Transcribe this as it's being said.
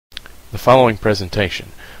The following presentation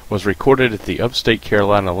was recorded at the Upstate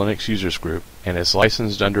Carolina Linux Users Group and is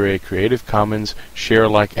licensed under a Creative Commons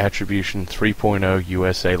Share-alike Attribution 3.0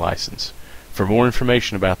 USA license. For more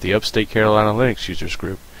information about the Upstate Carolina Linux Users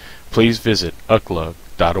Group, please visit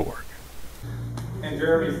UCLUG.org. And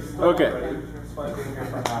Jeremy's okay.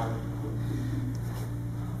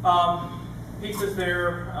 Pieces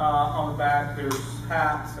there on the back. There's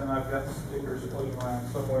hats, and I've got stickers floating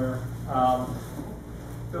around somewhere.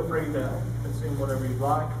 Feel free to consume whatever you'd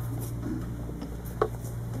like.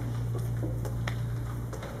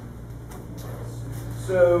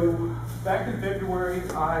 So back in February,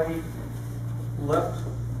 I left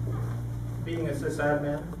being a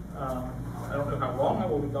sysadmin. I don't know how long I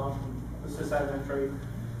will be gone from the sysadmin trade,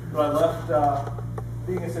 but I left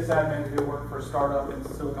being a sysadmin to go work for a startup in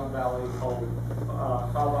Silicon Valley called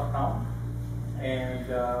Cloud.com, and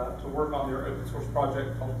to work on their open source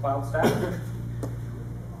project called CloudStack.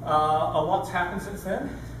 A lot's happened since then.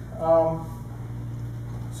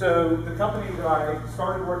 So the company that I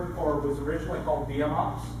started working for was originally called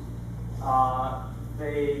VMOps.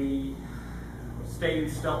 They stayed in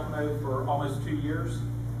stealth mode for almost 2 years,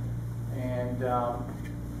 and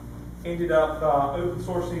ended up open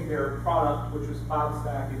sourcing their product, which was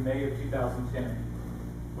CloudStack, in May of 2010.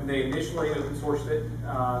 When they initially open sourced it,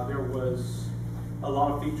 there was a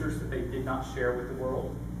lot of features that they did not share with the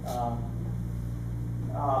world.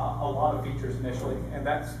 A lot of features initially, and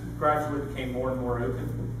that gradually became more and more open.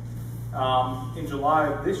 In July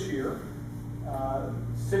of this year,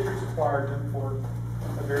 Citrix acquired them for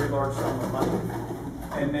a very large sum of money,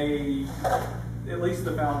 and they, at least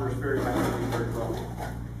the founders, very happy to be very well.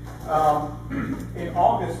 In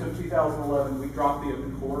August of 2011, we dropped the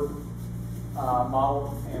open core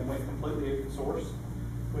model and went completely open source,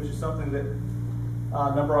 which is something that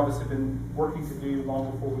a number of us have been working to do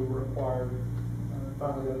long before we were acquired.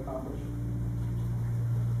 Finally got accomplished.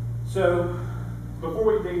 So, before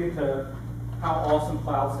we dig into how awesome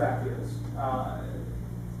CloudStack is,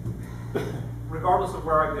 regardless of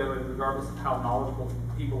where I go and regardless of how knowledgeable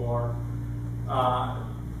people are,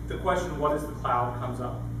 the question, what is the cloud, comes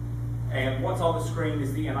up. And what's on the screen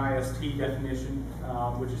is the NIST definition,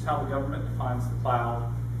 which is how the government defines the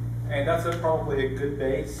cloud. And that's probably a good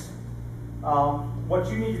base. What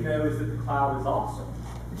you need to know is that the cloud is awesome.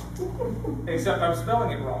 Except I'm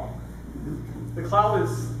spelling it wrong. The cloud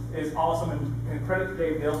is awesome, and credit to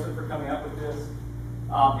Dave Nelson for coming up with this.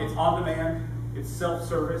 It's on demand, it's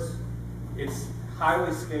self-service, it's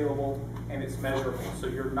highly scalable, and it's measurable. So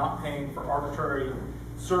you're not paying for arbitrary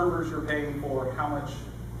servers, you're paying for how much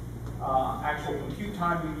actual compute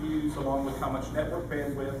time you use, along with how much network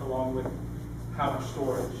bandwidth, along with how much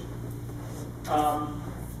storage.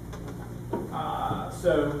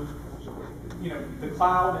 So, you know, the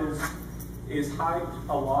cloud is hyped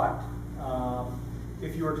a lot.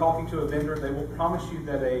 If you are talking to a vendor, they will promise you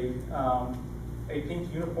that a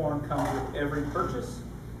pink unicorn comes with every purchase.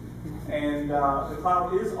 And the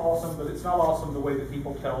cloud is awesome, but it's not awesome the way that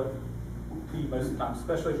people tell it to you most of the time,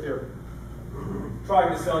 especially if they're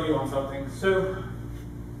trying to sell you on something. So,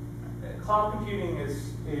 cloud computing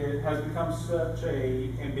has become such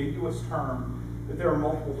an ambiguous term that there are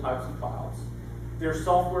multiple types of clouds. There's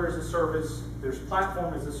software as a service, there's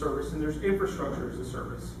platform as a service, and there's infrastructure as a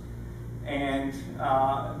service. And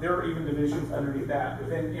there are even divisions underneath that.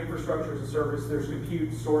 Within infrastructure as a service, there's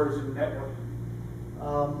compute, storage, and network.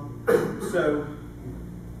 So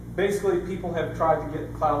basically, people have tried to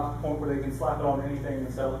get cloud to the point where they can slap it on anything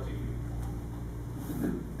and sell it to you.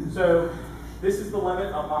 So this is the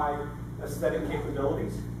limit of my aesthetic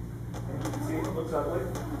capabilities. And you can see it looks ugly.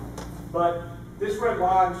 But this red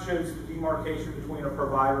line shows the demarcation between a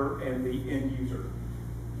provider and the end user.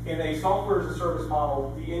 In a software as a service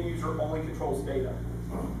model, the end user only controls data.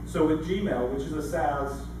 So with Gmail, which is a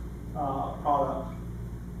SaaS product,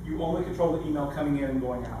 you only control the email coming in and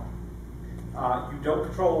going out. You don't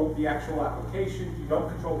control the actual application, you don't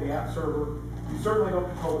control the app server, you certainly don't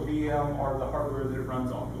control the VM or the hardware that it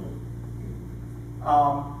runs on.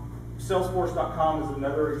 Salesforce.com is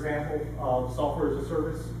another example of software as a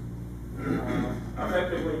service.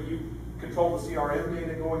 Effectively, you control the CRM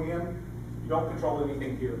data going in, you don't control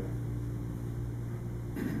anything here.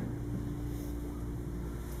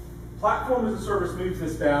 Platform as a service moves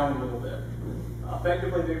this down a little bit.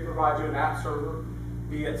 Effectively, they provide you an app server,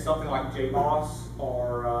 be it something like JBoss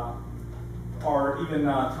or even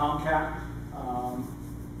Tomcat,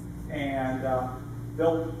 and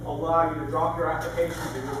they'll allow you to drop your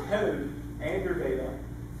applications and your code and your data,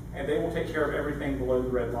 and they will take care of everything below the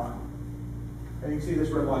red line. And you can see this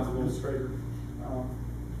red line's a little straighter.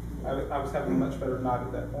 I was having a much better night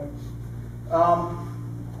at that point.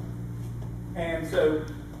 And so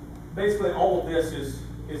basically all of this is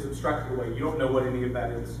abstracted away. You don't know what any of that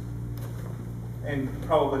is, and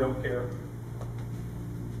probably don't care.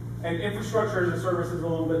 And infrastructure as a service is a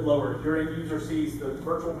little bit lower. Your end user sees the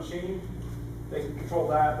virtual machine, they can control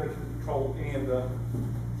that, they can control any of the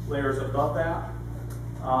layers above that,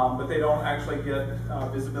 but they don't actually get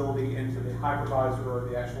visibility into the hypervisor or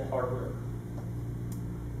the actual hardware.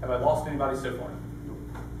 Have I lost anybody so far?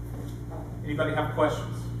 Anybody have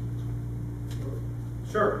questions?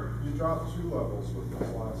 Sure. You dropped 2 levels with this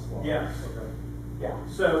last slide. Yes. Okay. Yeah.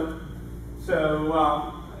 So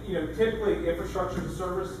you know, typically infrastructure as a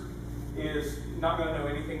service is not going to know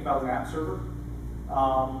anything about an app server,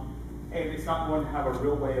 and it's not going to have a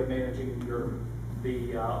real way of managing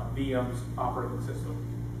the VM's operating system.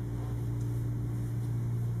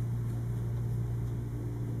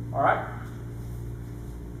 All right.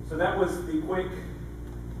 So that was the quick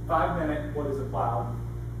 5-minute what is a cloud,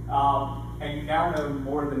 and you now know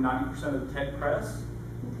more than 90% of the tech press,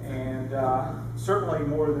 and certainly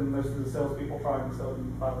more than most of the salespeople trying to sell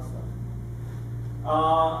you cloud stuff.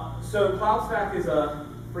 So CloudStack is a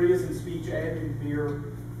free as in speech and beer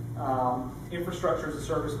infrastructure as a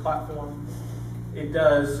service platform. It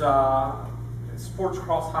does it supports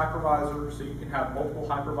cross hypervisors, so you can have multiple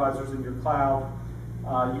hypervisors in your cloud.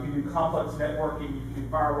 You can do complex networking, you can do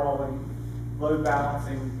firewalling, load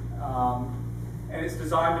balancing, and it's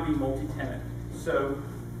designed to be multi-tenant. So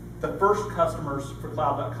the first customers for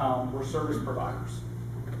Cloud.com were service providers.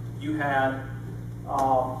 You had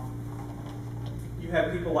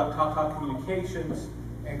people like Tata Communications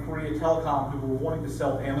and Korea Telecom who were wanting to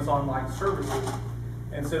sell Amazon-like services,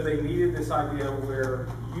 and so they needed this idea where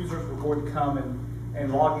users were going to come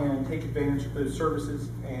and log in and take advantage of those services,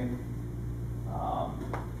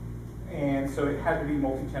 and so it had to be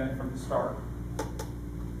multi-tenant from the start.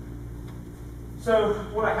 So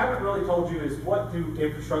what I haven't really told you is what do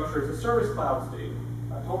infrastructure as a service clouds do.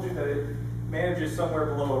 I told you that it manages somewhere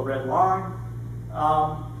below a red line,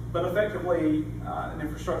 but effectively an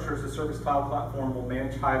infrastructure as a service cloud platform will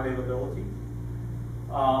manage high availability.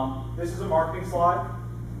 This is a marketing slide,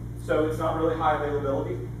 so it's not really high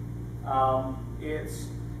availability. It's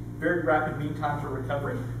very rapid mean time to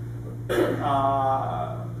recovery.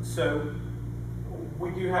 So we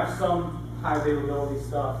do have some high availability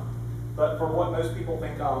stuff, but for what most people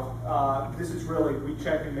think of, this is really, we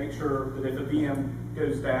check and make sure that if a VM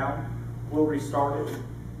goes down, we'll restart it.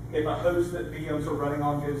 If a host that VMs are running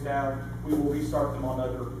on goes down, we will restart them on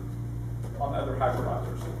other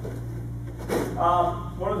hypervisors.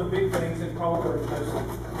 One of the big things, and probably the most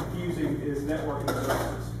confusing, is networking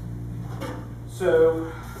services.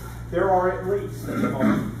 So there are at least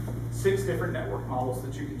 6 different network models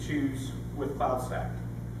that you can choose with CloudStack.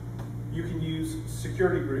 You can use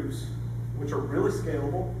security groups, which are really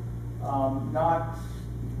scalable, not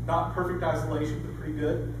perfect isolation, but pretty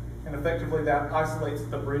good. And effectively that isolates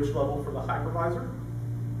the bridge level for the hypervisor.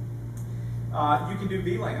 You can do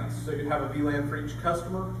VLANs, so you have a VLAN for each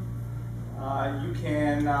customer. You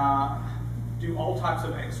can do all types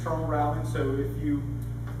of external routing, so if you,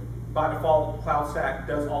 by default, CloudStack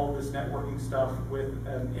does all of this networking stuff with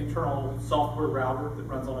an internal software router that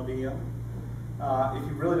runs on a VM. If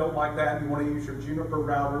you really don't like that and you want to use your Juniper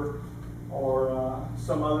router or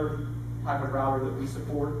some other type of router that we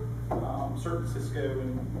support, certain Cisco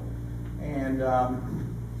and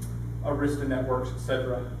Arista networks,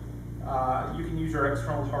 etc. You can use your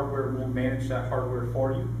external hardware and we'll manage that hardware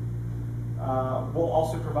for you. We'll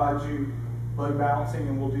also provide you load balancing,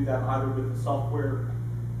 and we'll do that either with the software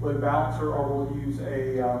load balancer, or we'll use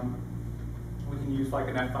we can use like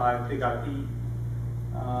an F5 big IP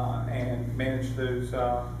and manage those,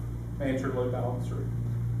 manage your load balancer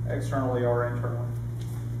externally or internally.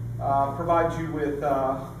 Provide you with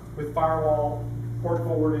firewall, port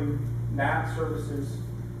forwarding, NAT services,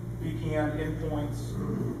 VPN endpoints,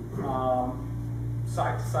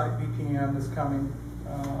 site-to-site VPN is coming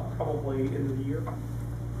probably end of the year.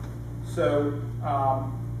 So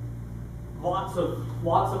lots of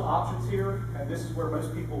options here, and this is where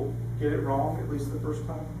most people get it wrong, at least the first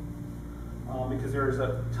time, because there is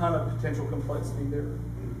a ton of potential complexity there,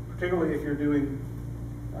 particularly if you're doing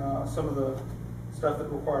some of the stuff that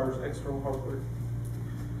requires external hardware.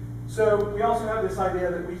 So we also have this idea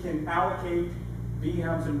that we can allocate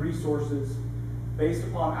VMs and resources based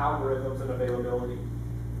upon algorithms and availability.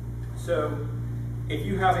 So if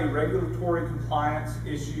you have a regulatory compliance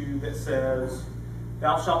issue that says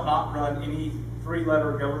thou shalt not run any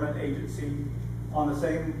 3-letter government agency on the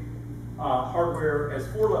same hardware as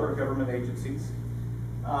 4-letter government agencies,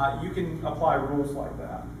 you can apply rules like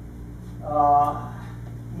that.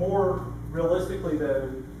 More realistically though,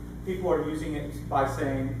 people are using it by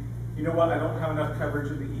saying, you know what, I don't have enough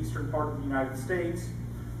coverage in the eastern part of the United States.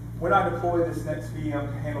 When I deploy this next VM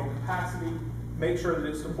to handle capacity, make sure that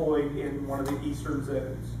it's deployed in one of the eastern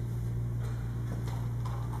zones.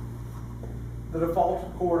 The default,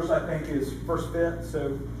 of course, I think is first fit,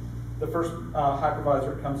 so the first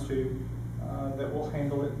hypervisor it comes to that will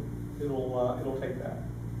handle it, it'll take that.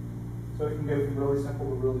 So it can go from really simple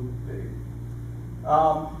to really big.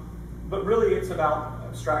 But really it's about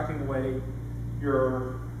abstracting away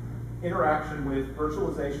your interaction with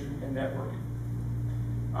virtualization and networking.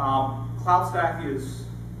 CloudStack is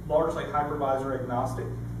largely hypervisor agnostic.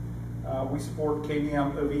 We support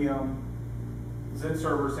KVM, OVM, Xen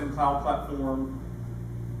servers in cloud platform,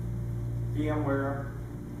 VMware.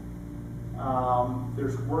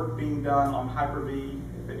 There's work being done on Hyper-V,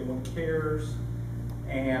 if anyone cares,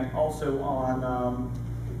 and also on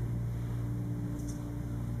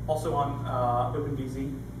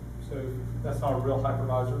OpenVZ. So that's not a real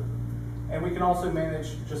hypervisor. And we can also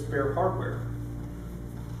manage just bare hardware.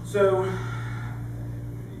 So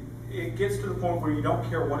it gets to the point where you don't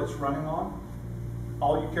care what it's running on.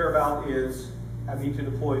 All you care about is, I need to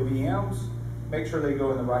deploy VMs, make sure they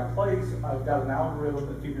go in the right place. I've got an algorithm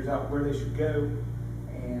that figures out where they should go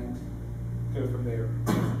and go from there.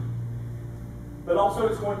 But also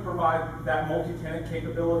it's going to provide that multi-tenant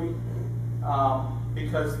capability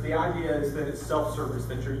because the idea is that it's self-service,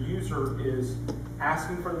 that your user is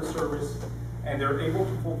asking for the service and they're able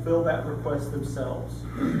to fulfill that request themselves.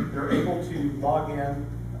 They're able to log into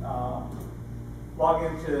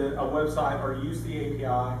a website or use the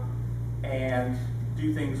API and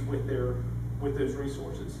do things with those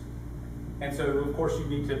resources. And so, of course, you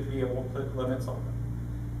need to be able to put limits on them.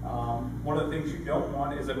 One of the things you don't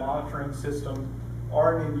want is a monitoring system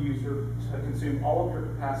or an end user to consume all of your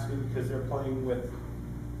capacity because they're playing with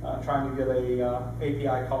trying to get a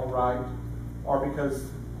API call right, or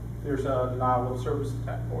because there's a denial of service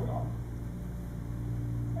attack going on.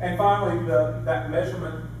 And finally, that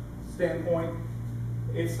measurement standpoint,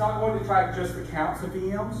 it's not going to track just the counts of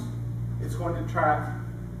VMs. It's going to track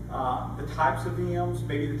the types of VMs,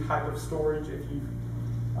 maybe the type of storage. If you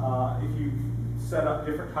set up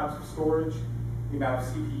different types of storage, the amount of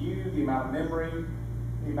CPU, the amount of memory,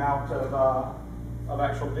 the amount of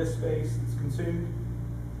actual disk space that's consumed,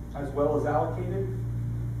 as well as allocated,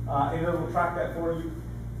 and it will track that for you,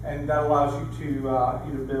 and that allows you to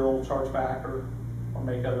either bill, charge back, or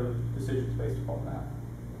make other decisions based upon that.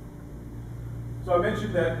 So I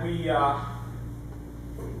mentioned that we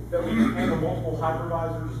can handle multiple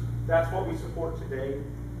hypervisors. That's what we support today.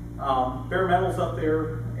 Bare metal's up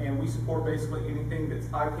there, and we support basically anything that's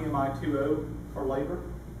IPMI 2.0 or later.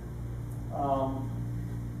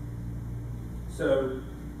 So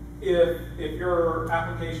if your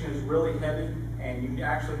application is really heavy and you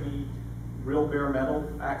actually need real bare metal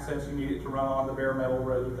access, you need it to run on the bare metal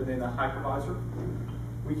rather than in a hypervisor,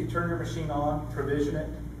 we can turn your machine on, provision it.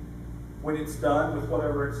 When it's done with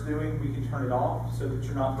whatever it's doing, we can turn it off so that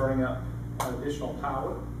you're not burning up additional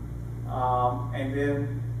power. And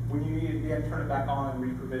then when you need it again, turn it back on and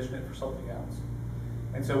re-provision it for something else.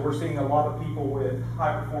 And so we're seeing a lot of people with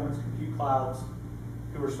high-performance compute clouds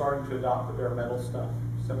who are starting to adopt the bare metal stuff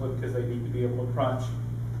simply because they need to be able to crunch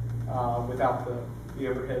without the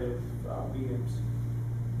overhead of VMs.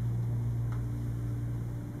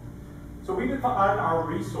 So we define our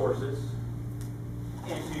resources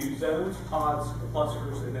into zones, pods,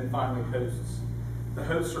 clusters, and then finally hosts. The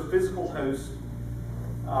hosts are physical hosts.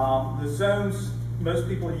 The zones, most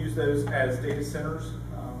people use those as data centers.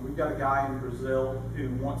 We've got a guy in Brazil who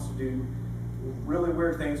wants to do really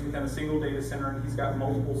weird things within a single data center, and he's got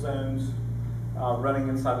multiple zones running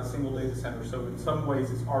inside a single data center. So in some ways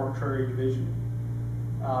it's arbitrary division.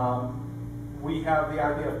 We have the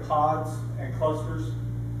idea of pods and clusters.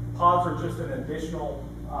 Pods are just an additional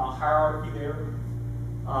hierarchy there.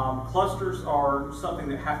 Clusters are something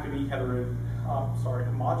that have to be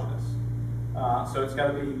homogeneous. So it's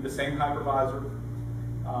got to be the same hypervisor,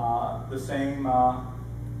 the same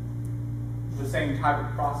type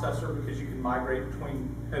of processor, because you can migrate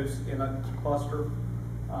between hosts in a cluster,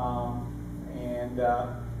 and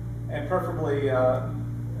preferably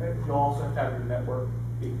you'll also have to have your network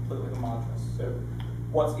be completely homogeneous. So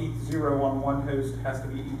what's ETH0 on one host has to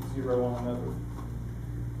be ETH0 on another.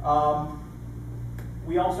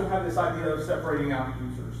 We also have this idea of separating out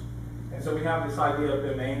users. And so we have this idea of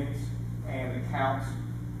domains and accounts.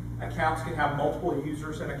 Accounts can have multiple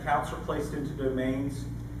users, and accounts are placed into domains.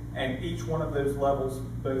 And each one of those levels,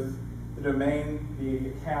 both the domain, the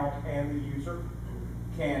account, and the user,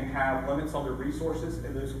 can have limits on their resources,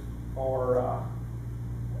 and those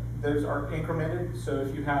those are incremented. So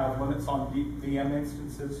if you have limits on VM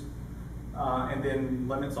instances and then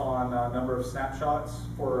limits on number of snapshots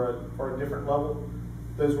for a different level,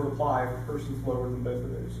 those would apply if the person's lower than both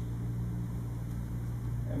of those.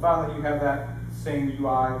 And finally, you have that same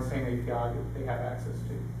UI and same API that they have access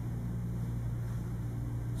to.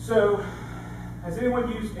 So, has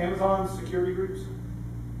anyone used Amazon's security groups?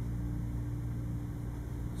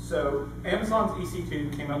 So, Amazon's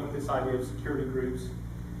EC2 came up with this idea of security groups,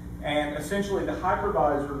 and essentially the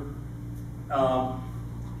hypervisor's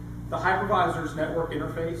network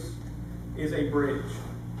interface is a bridge,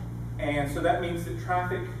 and so that means that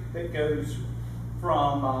traffic that goes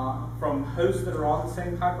from hosts that are on the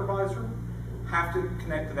same hypervisor have to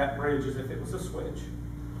connect to that bridge as if it was a switch,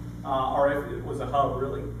 or if it was a hub,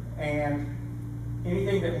 really. And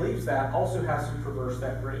anything that leaves that also has to traverse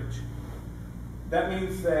that bridge. That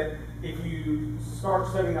means that if you start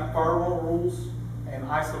setting up firewall rules and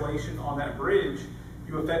isolation on that bridge,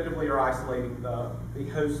 you effectively are isolating the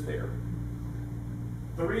host there.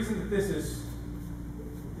 The reason that this is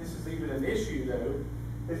even an issue, though,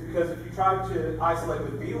 is because if you try to isolate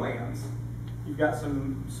with VLANs, you've got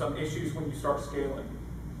some issues when you start scaling.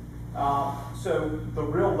 So the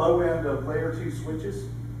real low end of layer 2 switches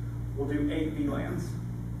will do 8 VLANs.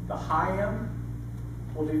 The high end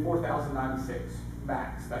will do 4096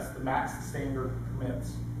 max. That's the max the standard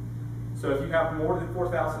permits. So if you have more than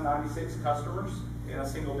 4096 customers in a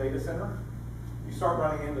single data center, you start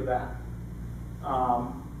running into that.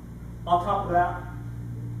 On top of that,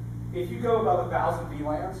 if you go above 1,000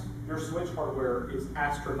 VLANs, your switch hardware is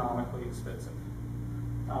astronomically expensive.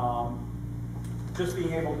 Just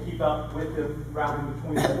being able to keep up with the routing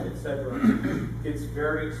between them, etc., gets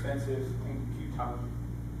very expensive in compute time.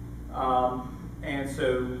 And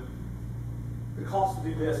so the cost to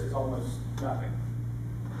do this is almost nothing.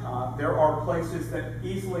 There are places that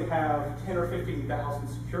easily have 10 or 15,000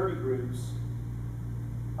 security groups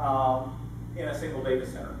in a single data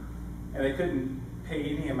center, and they couldn't pay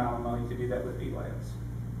any amount of money to do that with VLANs.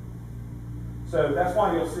 So that's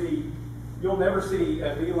why you'll never see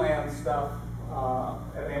a VLAN stuff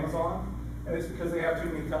at Amazon, and it's because they have too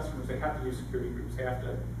many customers. They have to use security groups. They have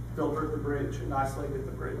to filter at the bridge and isolate at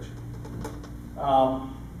the bridge.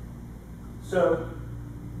 So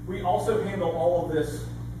we also handle all of this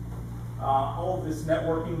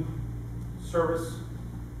networking service.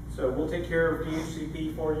 So we'll take care of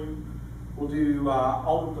DHCP for you. We'll do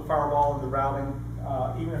all of the firewall and the routing,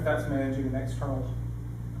 even if that's managing an external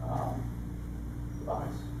device.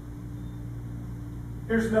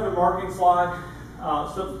 Here's another marketing slide.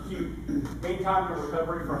 Substitute mean time to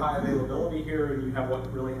recovery for high availability here, and you have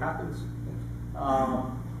what really happens.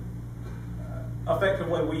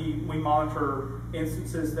 Effectively, we monitor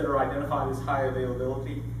instances that are identified as high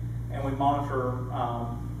availability, and we monitor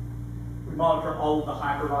all of the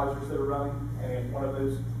hypervisors that are running, and if one of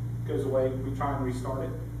those goes away, we try and restart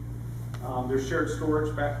it. There's shared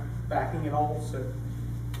storage backing it all, so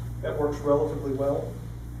that works relatively well.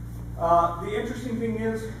 The interesting thing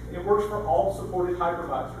is, it works for all supported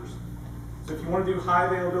hypervisors. So if you want to do high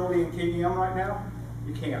availability in KVM right now,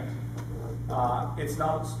 you can't. It's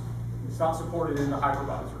not supported in the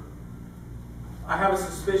hypervisor. I have a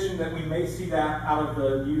suspicion that we may see that out of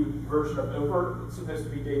the new version of Overt. It's supposed to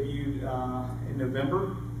be debuted in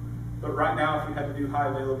November. But right now, if you had to do high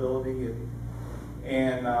availability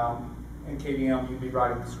and in KVM, you'd be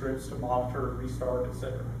writing the scripts to monitor, restart,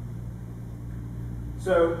 etc.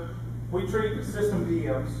 So we treat system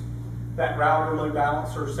VMs, that router, load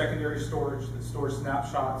balancer, secondary storage that stores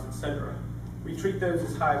snapshots, etc. We treat those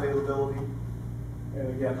as high availability, and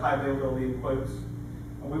again, high availability in quotes,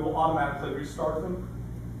 and we will automatically restart them.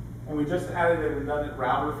 And we just added a redundant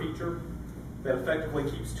router feature that effectively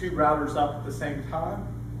keeps 2 routers up at the same time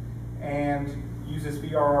and uses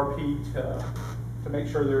VRRP to make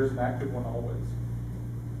sure there's an active one always.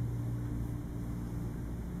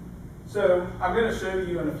 So I'm going to show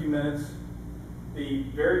you in a few minutes the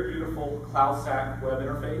very beautiful CloudStack web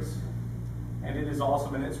interface, and it is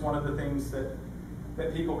awesome, and it's one of the things that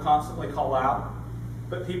people constantly call out.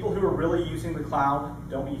 But people who are really using the cloud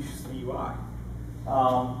don't use the UI.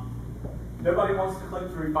 Nobody wants to click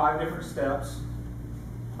through 5 different steps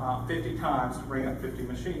 50 times to bring up 50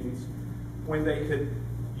 machines when they could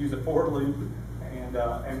use a for loop and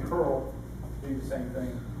curl to do the same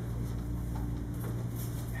thing.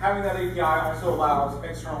 Having that API also allows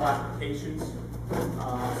external applications,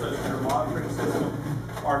 such as your monitoring system,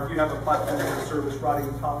 or if you have a platform as a service right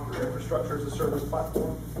on top of your infrastructure as a service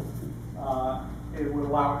platform. It would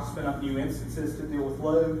allow it to spin up new instances to deal with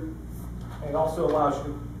load. And it also allows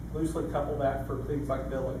you to loosely couple that for things like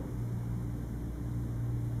billing.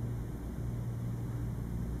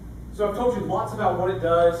 So I've told you lots about what it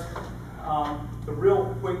does. The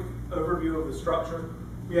real quick overview of the structure.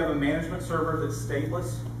 We have a management server that's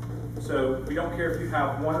stateless. So we don't care if you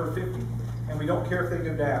have 1 or 50, and we don't care if they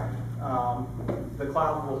go down. The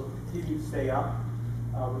cloud will continue to stay up,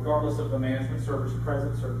 regardless of the management server's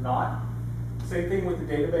presence or not. Same thing with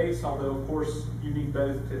the database, although of course you need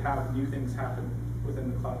both to have new things happen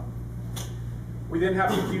within the cloud. We then have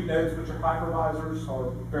compute nodes, which are hypervisors or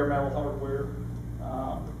bare metal hardware.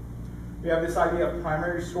 We have this idea of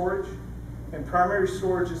primary storage, and primary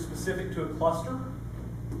storage is specific to a cluster,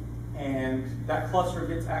 and that cluster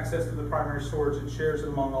gets access to the primary storage and shares it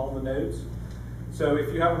among all the nodes. So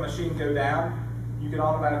if you have a machine go down, you can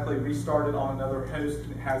automatically restart it on another host,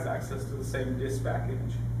 and it has access to the same disk back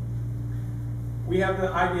image. We have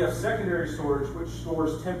the idea of secondary storage, which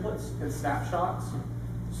stores templates and snapshots,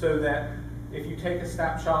 so that if you take a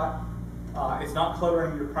snapshot, it's not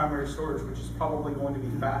cluttering your primary storage, which is probably going to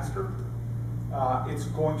be faster. It's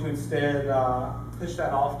going to instead push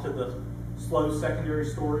that off to the slow secondary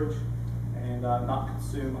storage and not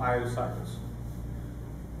consume I/O cycles.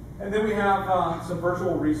 And then we have some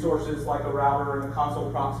virtual resources like a router and a console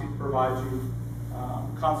proxy to provide you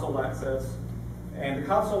console access. And the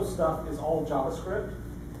console stuff is all JavaScript,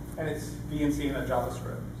 and it's VNC in a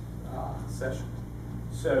JavaScript session.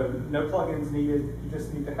 So no plugins needed. You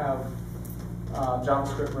just need to have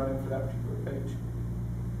JavaScript running for that particular page.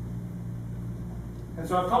 And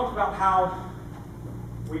so I've talked about how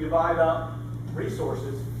we divide up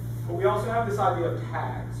resources, but we also have this idea of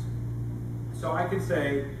tags. So I could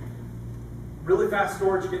say, really fast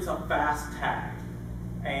storage gets a fast tag,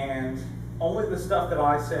 and only the stuff that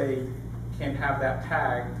I say can have that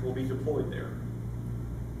tag will be deployed there.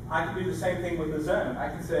 I can do the same thing with the zone. I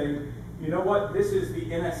can say, you know what, this is the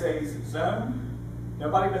NSA's zone.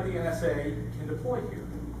 Nobody but the NSA can deploy here.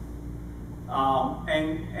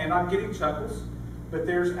 And I'm getting chuckles, but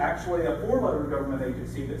there's actually a 4-letter government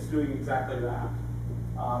agency that's doing exactly that.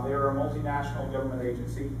 They're a multinational government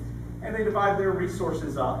agency, and they divide their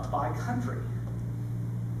resources up by country.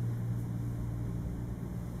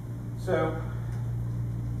 So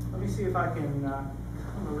let me see if I can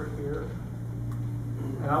come over here,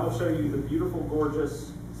 and I will show you the beautiful,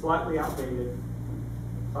 gorgeous, slightly outdated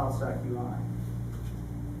CloudStack UI.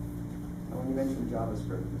 Now, when you mentioned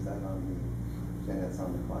JavaScript, is that on the, that's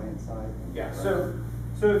on the client side? Yeah, so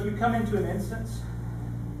if you come into an instance,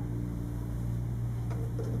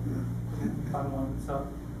 find one that's up.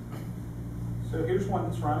 So here's one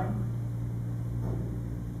that's running.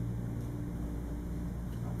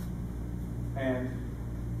 And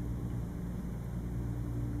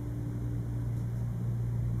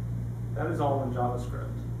that is all in JavaScript.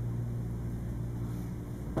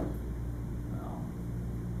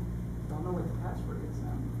 Don't know what the password is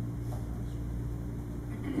now.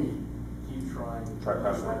 Keep trying. Try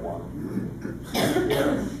password 1.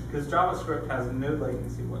 Yeah, because JavaScript has no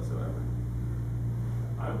latency whatsoever.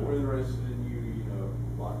 I'm more interested in you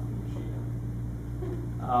locking the machine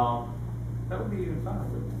up. That would be even funner,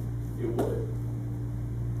 wouldn't it? It would.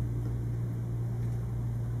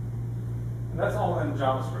 And that's all in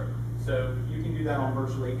JavaScript. So you can do that on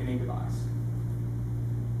virtually any device.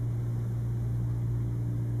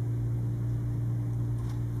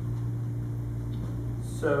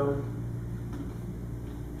 So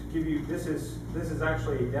to give you, this is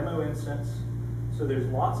actually a demo instance. So there's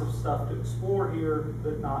lots of stuff to explore here,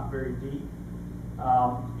 but not very deep.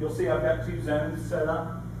 You'll see I've got 2 zones set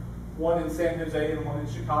up, one in San Jose and one in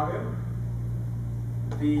Chicago.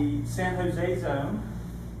 The San Jose zone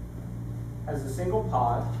has a single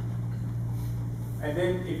pod. And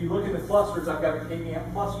then if you look at the clusters, I've got a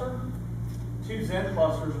KVM cluster, 2 Zen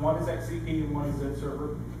clusters, one is XCP and one is Zen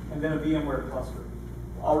server, and then a VMware cluster,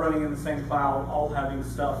 all running in the same cloud, all having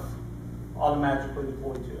stuff automatically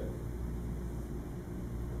deployed to it.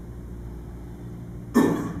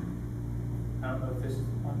 I don't know if this is the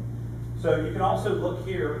one. So you can also look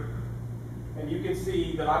here, and you can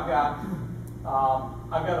see that I've got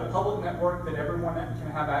a public network that everyone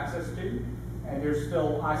can have access to, and there's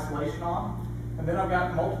still isolation on. And then I've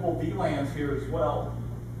got multiple VLANs here as well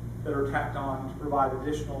that are tacked on to provide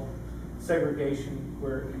additional segregation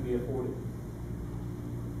where it can be afforded.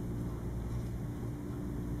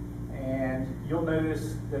 And you'll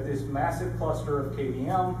notice that this massive cluster of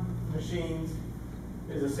KVM machines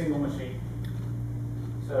is a single machine.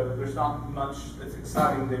 So there's not much that's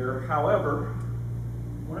exciting there. However,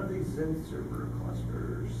 one of these Zen server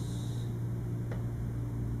clusters,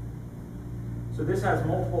 so this has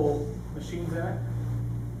multiple machines in it.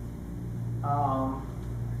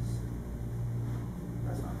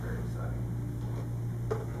 That's not very exciting.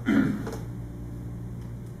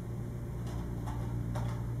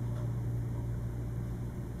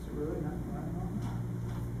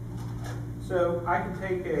 So I can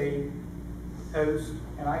take a host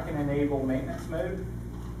and I can enable maintenance mode.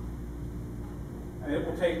 And it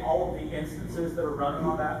will take all of the instances that are running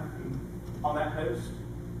on that host.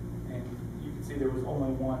 And you can see there was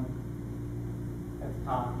only one at the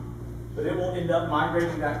time. But it will end up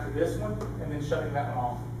migrating that to this one and then shutting that one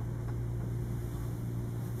off.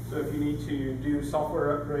 So if you need to do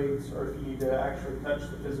software upgrades or if you need to actually touch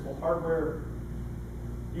the physical hardware,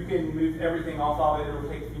 you can move everything off of it. It will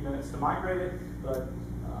take a few minutes to migrate it, but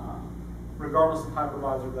regardless of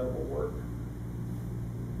hypervisor, that will work.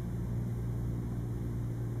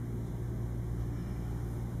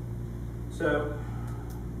 So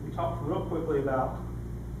we talked real quickly about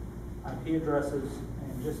IP addresses,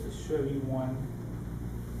 and just to show you one.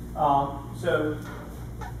 So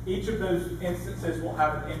each of those instances will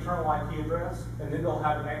have an internal IP address, and then they'll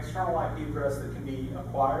have an external IP address that can be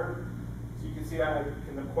acquired. So you can see I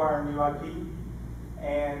can acquire a new IP,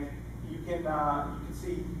 and you can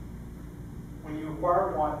see when you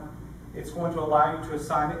acquire one, it's going to allow you to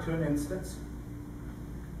assign it to an instance,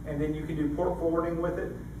 and then you can do port forwarding with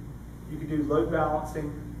it. You can do load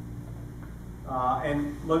balancing,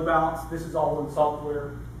 and load balance. This is all in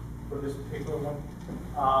software for this particular one,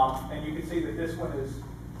 and you can see that this one is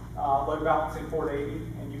load balancing port 80,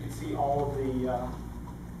 and you can see all of the.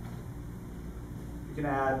 You can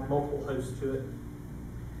add multiple hosts to it,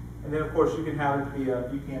 and then of course you can have it be a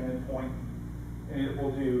VPN endpoint, and it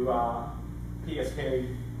will do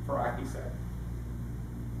PSK for IPsec.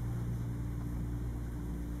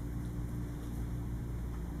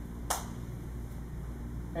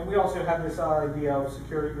 And we also have this idea of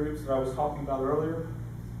security groups that I was talking about earlier.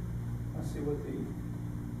 Let's see what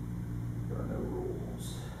there are no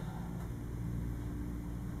rules.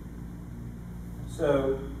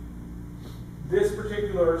 So this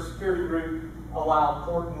particular security group allowed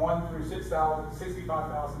port 1 through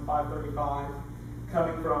 65,535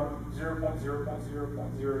 coming from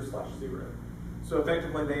 0.0.0.0/0. So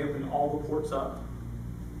effectively they opened all the ports up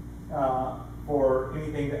for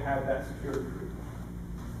anything that had that security group.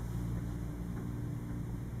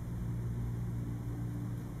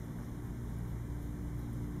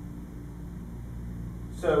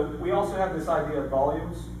 So we also have this idea of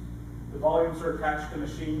volumes. The volumes are attached to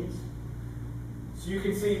machines. So you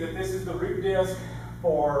can see that this is the root disk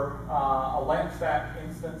for a LampStack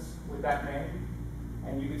instance with that name.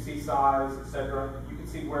 And you can see size, etc. You can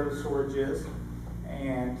see where the storage is.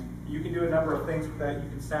 And you can do a number of things with that. You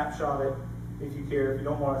can snapshot it if you care. If you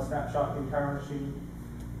don't want to snapshot the entire machine.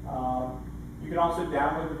 You can also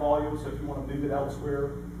download the volume, so if you want to move it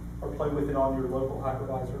elsewhere or play with it on your local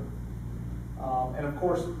hypervisor. And of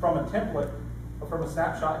course, from a template, or from a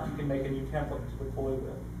snapshot, you can make a new template to deploy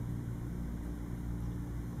with.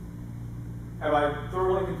 Have I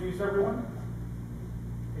thoroughly confused everyone?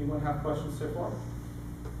 Anyone have questions so far?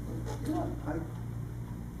 Yeah, I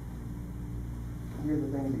hear the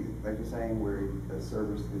thing like you're saying where the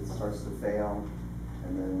server it starts to fail,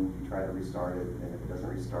 and then you try to restart it, and if it doesn't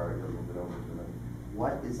restart, you'll move it over to them.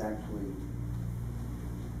 What is actually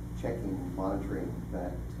checking, monitoring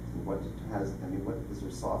that? What has, I mean, what is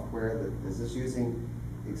there software that, is this using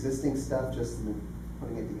existing stuff, just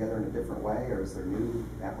putting it together in a different way, or is there new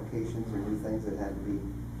applications or new things that had to be?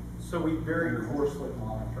 So we very coarsely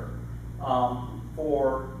monitor.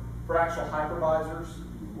 For actual hypervisors,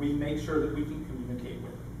 we make sure that we can communicate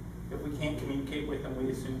with them. If we can't communicate with them,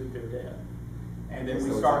 we assume that they're dead. And then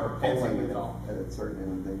we start fencing with it all. At a certain,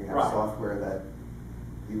 and then you have Right. software that,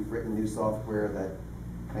 you've written new software that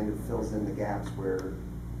kind of fills in the gaps where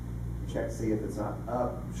check, see if it's not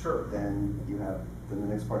up. Sure. Then you have, then the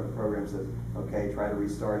next part of the program says, okay, try to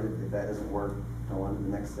restart it. If that doesn't work, go on to the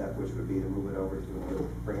next step, which would be to move it over to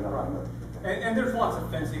bring it up on the. And there's lots of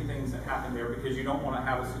fencing things that happen there because you don't want to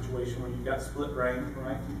have a situation where you've got split brain,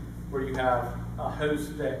 right? Where you have a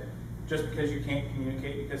host that just because you can't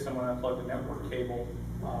communicate because someone unplugged a network cable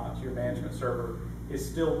to your management server is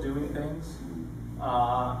still doing things,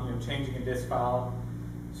 changing a disk file.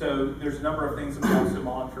 So there's a number of things that we also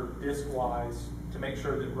monitor disk-wise to make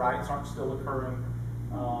sure that writes aren't still occurring,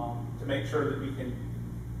 to make sure that we can,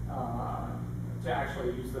 to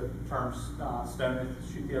actually use the term stone it,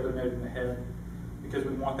 shoot the other node in the head, because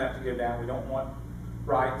we want that to go down. We don't want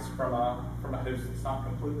writes from a host that's not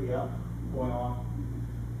completely up going on.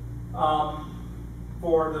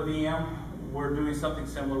 For the VM, we're doing something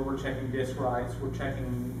similar. We're checking disk writes. We're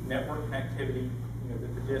checking network connectivity.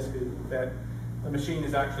 That the disk is that. The machine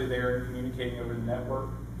is actually there and communicating over the network.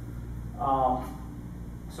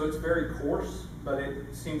 So it's very coarse, but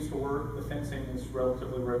it seems to work. The fencing is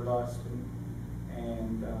relatively robust,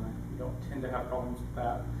 and you don't tend to have problems with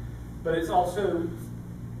that. But it's also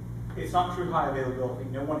it's not true high availability.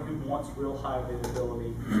 No one who wants real high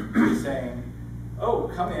availability is saying,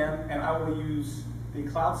 oh, come in and I will use the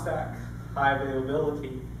CloudStack high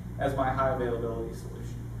availability as my high availability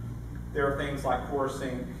solution. There are things like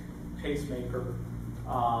CoreSync, Pacemaker,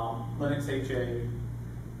 Linux HA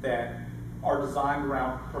that are designed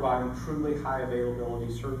around providing truly high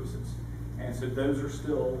availability services. And so those are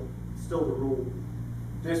still the rule.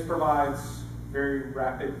 This provides very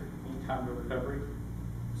rapid mean time to recovery.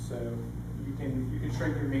 So you can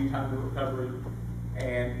shrink your mean time to recovery,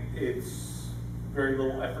 and it's very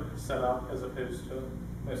little effort to set up as opposed to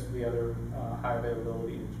most of the other high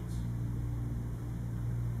availability engines.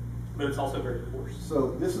 But it's also very coarse.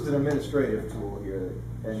 So this is an administrative tool here,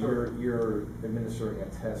 and Sure. you're administering a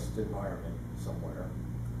test environment somewhere.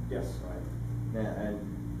 Yes. Right. And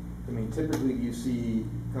I mean, typically you see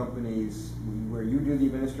companies where you do the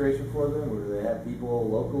administration for them, or do they have people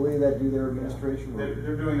locally that do their administration?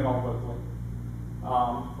 They're doing it all locally.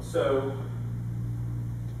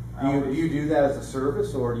 Do you do that as a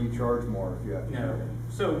service, or do you charge more if you have to? No.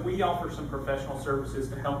 So we offer some professional services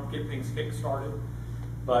to help get things kick-started,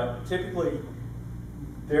 but typically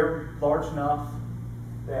they're large enough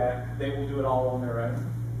that they will do it all on their own.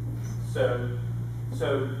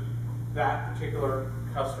 So that particular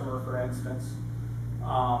customer, for instance,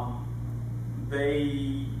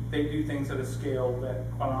 they do things at a scale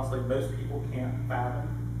that, quite honestly, most people can't fathom.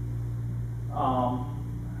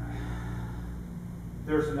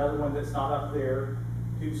 There's another one that's not up there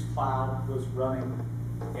whose cloud was running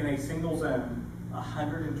in a single zone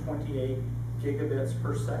 128 gigabits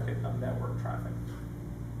per second of network traffic.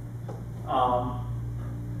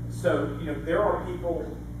 So, there are people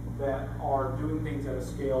that are doing things at a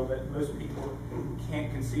scale that most people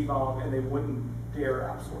can't conceive of, and they wouldn't dare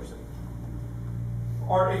outsource it.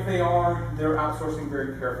 Or if they are, they're outsourcing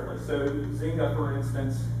very carefully. So Zynga, for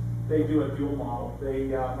instance, they do a dual model. They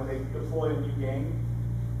when they deploy a new game,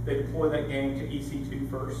 they deploy that game to EC2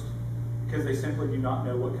 first, because they simply do not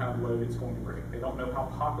know what kind of load it's going to bring. They don't know how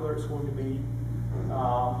popular it's going to be.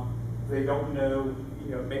 They don't know,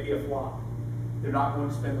 maybe a flop. They're not going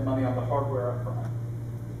to spend the money on the hardware up front.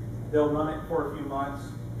 They'll run it for a few months,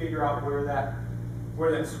 figure out where that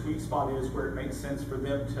sweet spot is, where it makes sense for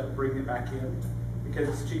them to bring it back in, because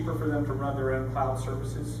it's cheaper for them to run their own cloud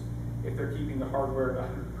services if they're keeping the hardware at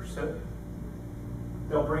 100%.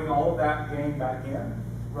 They'll bring all of that game back in,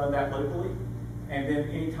 run that locally, and then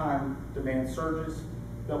anytime demand surges,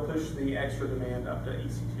 they'll push the extra demand up to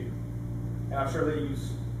EC2. And I'm sure they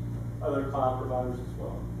use other cloud providers as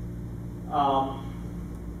well.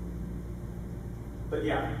 But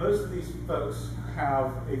yeah, most of these folks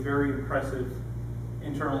have a very impressive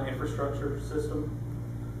internal infrastructure system.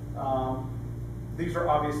 These are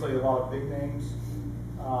obviously a lot of big names.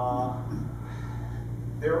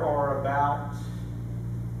 There are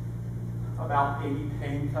about 80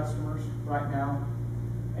 paying customers right now,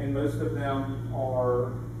 and most of them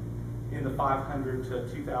are in the 500 to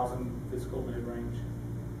 2,000 physical node range.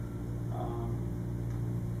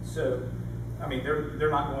 So, I mean, they're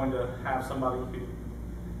not going to have somebody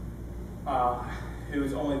who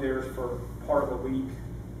is only there for part of a week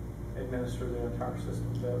administer their entire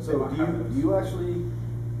system. So do you actually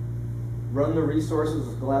run the resources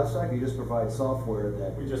of CloudStack, or you just provide software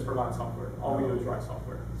that? We just provide software. All we do is write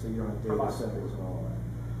software. So you don't have data centers and all that?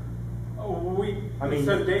 Oh,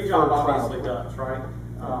 so day job obviously does, right?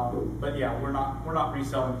 But yeah, we're not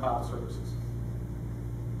reselling cloud services.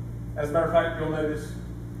 As a matter of fact, you'll notice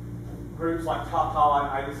groups like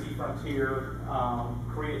TopTal, IDC Frontier,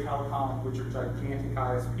 Korea Telecom, which are gigantic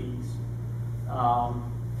ISPs,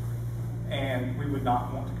 and we would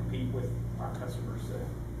not want to compete with our customers, so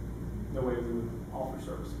no way we would offer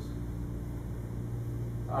services.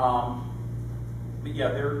 But yeah,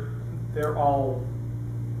 they're all,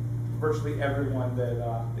 virtually everyone that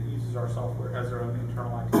uses our software has their own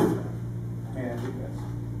internal IT staff and VPS.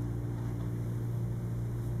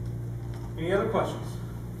 Any other questions?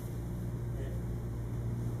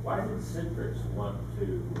 Why did Citrix want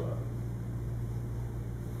to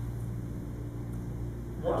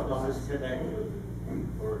how does this connect with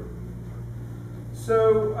or?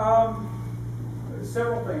 So,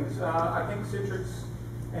 several things. I think Citrix,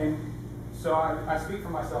 and so I speak for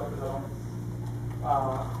myself because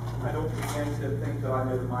I don't begin to think that I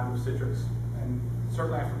know the mind of Citrix, and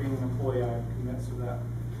certainly after being an employee, I'm convinced of that.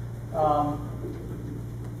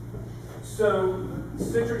 So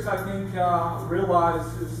Citrix, I think,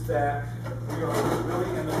 realizes that we are really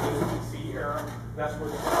in the post-PC era. That's where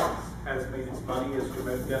Citrix has made its money, as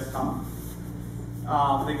remote desktop.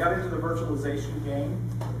 They got into the virtualization game,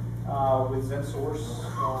 with ZenSource,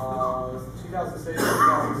 2006,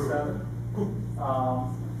 2007.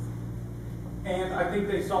 And I think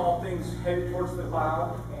they saw things headed towards the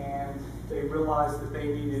cloud, and they realized that they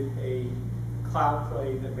needed a cloud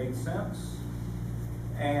play that made sense.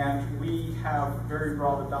 And we have very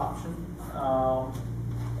broad adoption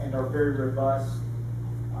and are very robust.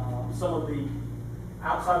 Some of the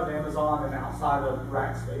outside of Amazon and outside of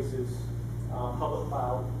Rackspace's public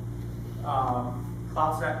cloud,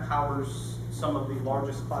 CloudStack powers some of the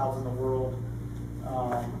largest clouds in the world.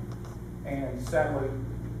 And sadly,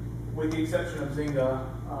 with the exception of Zynga,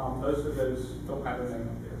 most of those don't have their name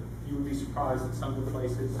up there. You would be surprised at some of the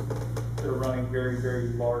places that are running very, very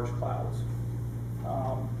large clouds.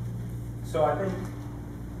 So I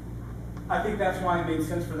think that's why it made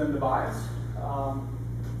sense for them to buy us.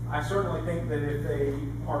 I certainly think that if they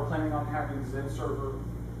are planning on having Zen Server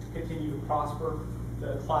continue to prosper,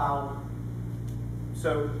 the cloud,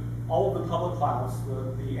 so all of the public clouds,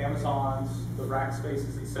 the Amazons, the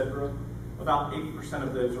Rackspaces, etc., about 80%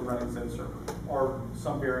 of those are running Zen Server or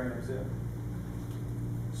some variant of Zen.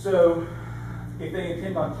 So if they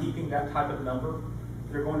intend on keeping that type of number,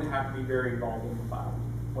 they're going to have to be very involved in the cloud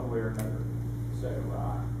one way or another. So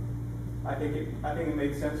I think it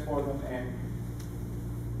made sense for them, and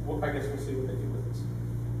I guess we'll see what they do with this.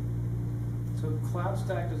 So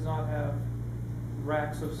CloudStack does not have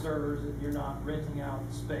racks of servers that you're not renting out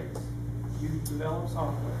space. You develop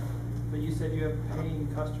software, but you said you have paying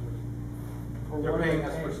customers. They're paying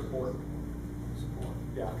us for support.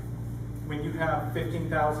 Yeah. When you have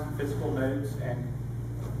 15,000 physical nodes and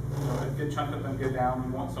a good chunk of them go down,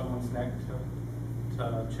 you want someone's neck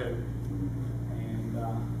to choke. And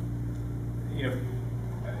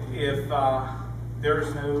if there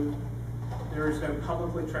is no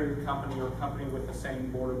publicly traded company or company with the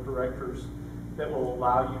same board of directors that will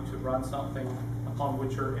allow you to run something upon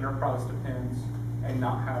which your enterprise depends and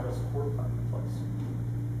not have a support plan in place.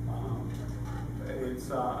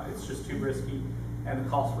 It's just too risky, and the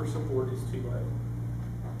cost for support is too low.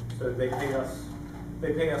 So they pay us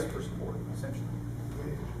for support, essentially.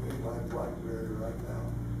 We like BlackBerry right now.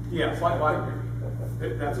 Yeah, it's like BlackBerry.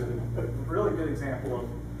 That's a really good example of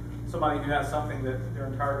somebody who has something that their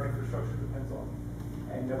entire infrastructure depends on,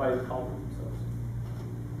 and nobody to call for themselves.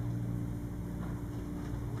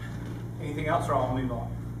 Anything else, or I'll move on?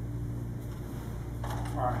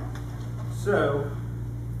 All right. So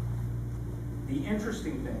the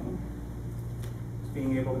interesting thing is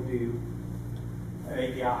being able to do an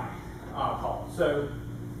API call. So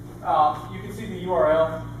you can see the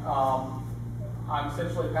URL. I'm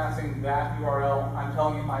essentially passing that URL. I'm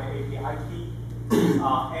telling it my API key, and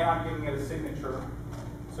I'm giving it a signature.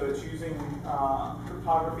 So it's using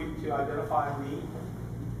cryptography to identify me,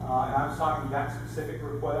 and I'm signing that specific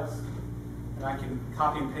request. And I can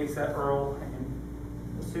copy and paste that URL, and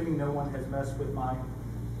assuming no one has messed with my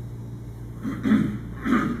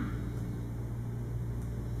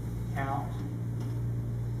account,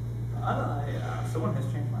 someone has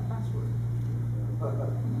changed my password.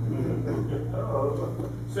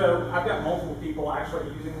 So I've got multiple people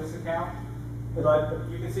actually using this account, but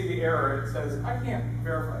you can see the error. It says, I can't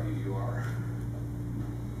verify who you are.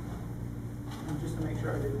 And just to make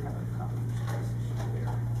sure I didn't have a copy and paste issue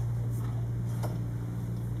there.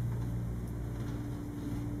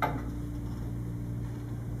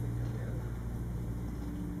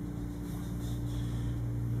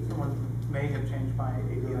 Someone may have changed my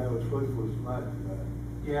API. You know, it's was not.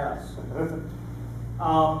 Yes.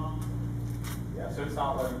 Yeah, so it's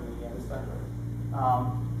not letting me in, it's not right.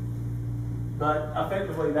 But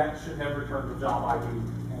effectively, that should have returned the job ID.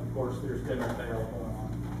 And of course, there's demo fail going on.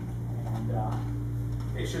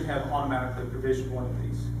 And it should have automatically provisioned one of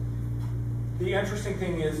these. The interesting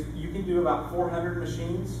thing is, you can do about 400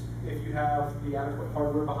 machines if you have the adequate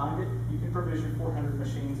hardware behind it. You can provision 400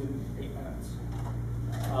 machines in 8 minutes.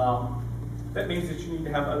 That means that you need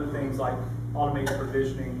to have other things like automated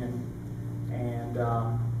provisioning and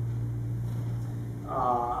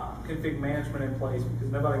config management in place,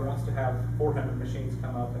 because nobody wants to have 400 machines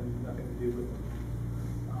come up and nothing to do with them.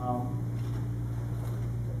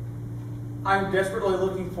 I'm desperately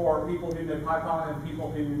looking for people who know Python and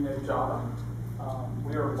people who know Java.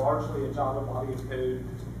 We are largely a Java body of code,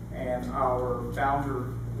 and our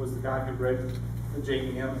founder was the guy who wrote the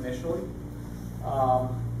JVM initially.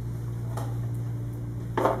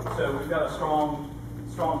 So we've got a strong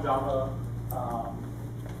Java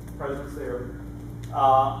presence there.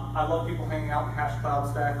 I love people hanging out in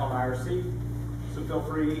CloudStack on IRC, so feel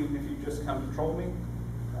free, even if you just come to troll me.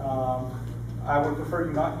 I would prefer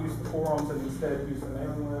you not use the forums and instead use the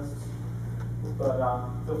mailing lists, but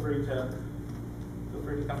feel free to feel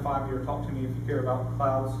free to come find me or talk to me if you care about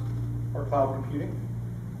clouds or cloud computing.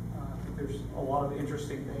 I think there's a lot of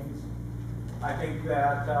interesting things. I think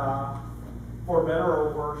that for better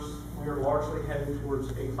or worse, we are largely headed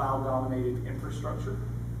towards a cloud-dominated infrastructure,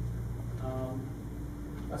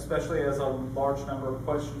 especially as a large number of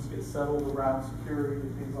questions get settled around security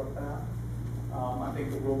and things like that. I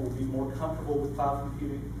think the world will be more comfortable with cloud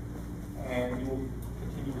computing, and you will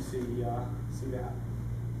continue to see that.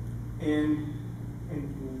 In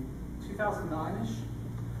 2009-ish,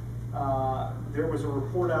 there was a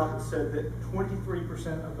report out that said that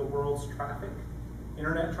 23% of the world's traffic,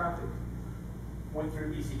 internet traffic, went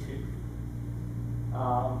through EC2.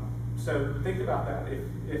 So think about that.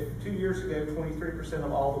 If 2 years ago, 23%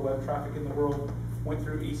 of all the web traffic in the world went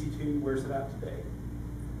through EC2, where's it at today?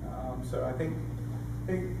 So I think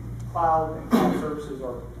cloud and cloud services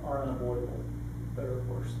are unavoidable, better or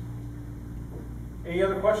worse. Any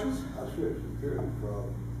other questions? I see a security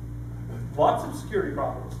problem. Lots of security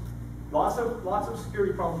problems. Lots of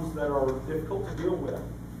security problems that are difficult to deal with,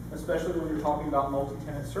 especially when you're talking about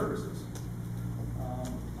multi-tenant services.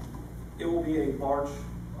 It will be a large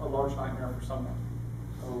nightmare for someone.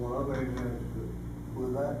 Well, I mean,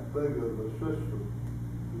 with that big of a system,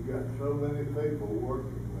 you've got so many people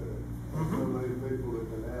working with it, so many people that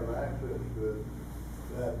can have access to it,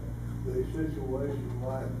 that the situation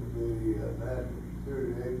like the National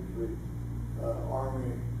Security Agency,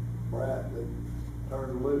 Army brat that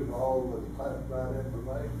turned loose all the classified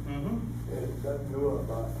information, it doesn't go up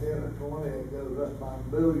by 10 or 20, it goes up by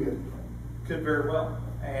billions. Could very well.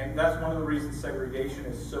 And that's one of the reasons segregation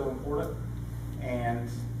is so important. And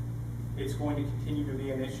it's going to continue to be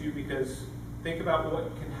an issue, because think about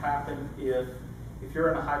what can happen if you're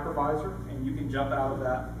in a hypervisor and you can jump out of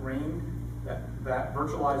that ring, that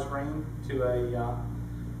virtualized ring, to a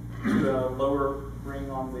lower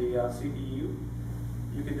ring on the CPU.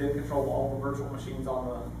 You can then control all the virtual machines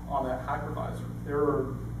on that hypervisor.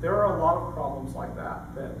 There are a lot of problems like that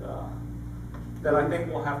I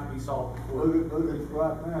think will have to be solved. Look at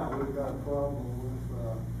right now, we've got a problem with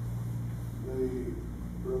the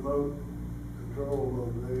remote control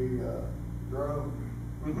of the drones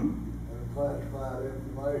and classified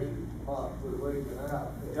information possibly leaking out.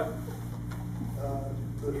 Yep.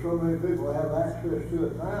 There's so many people that have access to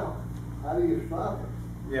it now. How do you stop it?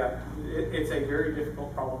 Yeah, it's a very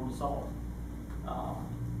difficult problem to solve.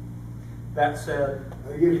 That said,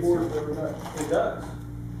 It gets worse every day. It does.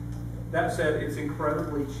 That said, it's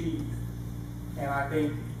incredibly cheap, and I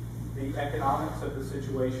think the economics of the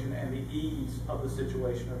situation and the ease of the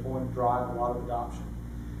situation are going to drive a lot of adoption.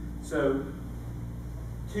 So,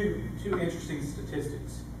 two interesting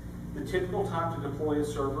statistics. The typical time to deploy a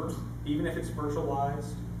server, even if it's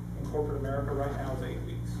virtualized in corporate America right now, is 8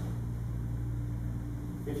 weeks.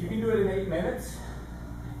 If you can do it in 8 minutes,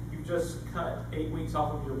 you've just cut 8 weeks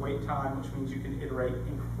off of your wait time, which means you can iterate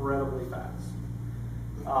incredibly fast.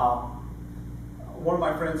 One of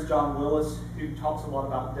my friends, John Willis, who talks a lot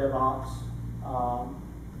about DevOps,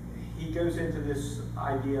 he goes into this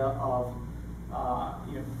idea of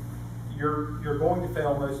you're going to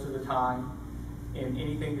fail most of the time in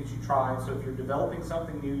anything that you try. So if you're developing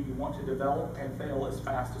something new, you want to develop and fail as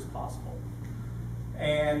fast as possible.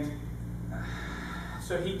 And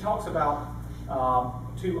so he talks about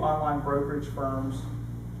 2 online brokerage firms,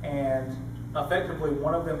 and effectively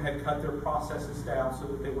one of them had cut their processes down so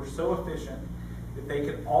that they were so efficient that they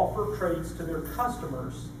could offer trades to their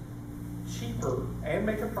customers cheaper and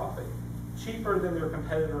make a profit, cheaper than their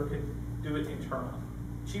competitor could do it internally,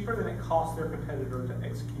 cheaper than it cost their competitor to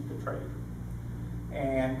execute the trade.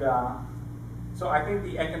 And so I think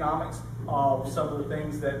the economics of some of the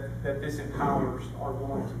things that this empowers are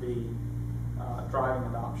going to be driving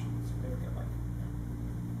adoption significantly.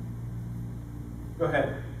 Go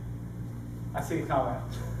ahead. I see a comment.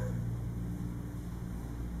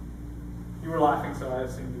 You were laughing, so I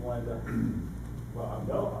assumed you wanted to. Well,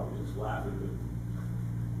 no, I was just laughing.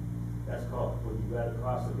 But that's called, when you got a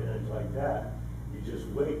cost advantage like that, you just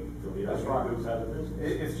wait until the other one goes out of business.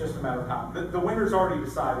 It's just a matter of time. The winner's already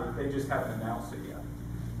decided. They just haven't announced it yet.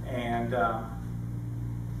 And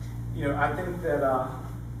I think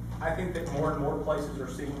that more and more places are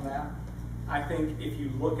seeing that. I think if you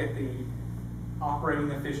look at the operating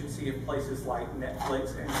efficiency of places like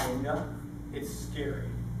Netflix and Zynga, it's scary.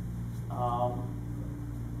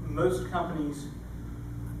 Most companies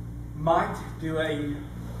might do a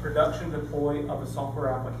production deploy of a software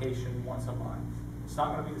application once a month. It's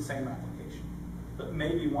not going to be the same application, but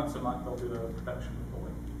maybe once a month they'll do a production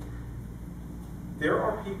deploy. There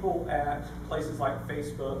are people at places like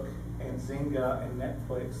Facebook and Zynga and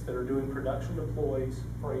Netflix that are doing production deploys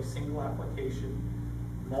for a single application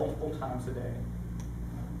multiple times a day.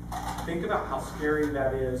 Think about how scary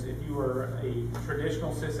that is if you were a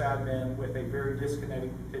traditional sysadmin with a very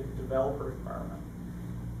disconnected developer environment.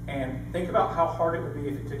 And think about how hard it would be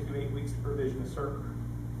if it took you 8 weeks to provision a server.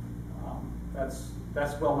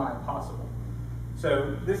 That's well nigh impossible.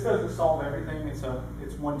 So this doesn't solve everything.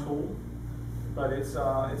 It's one tool, but it's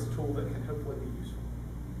a tool that can hopefully be useful.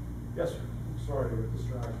 Yes, sir. I'm sorry to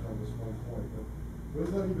distract on this one point, but what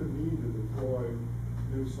does that even mean to deploy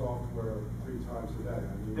new software 3 times a day? I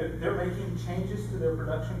mean, They're making changes to their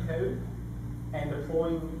production code and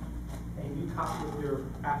deploying a new copy of their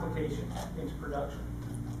application into production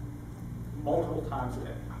multiple times a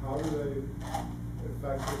day. how do they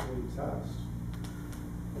effectively test?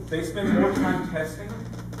 They spend more time testing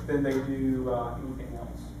than they do anything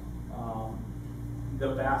else.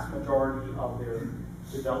 The vast majority of their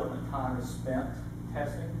development time is spent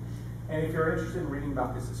testing. And if you're interested in reading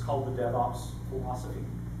about this, it's called the DevOps philosophy.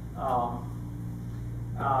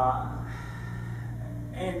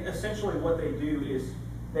 And essentially what they do is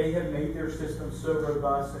they have made their system so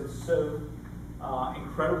robust and so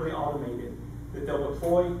incredibly automated that they'll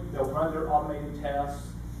deploy, they'll run their automated tests,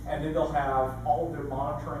 and then they'll have all of their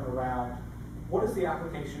monitoring around what is the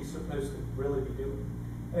application supposed to really be doing.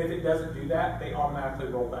 And if it doesn't do that, they automatically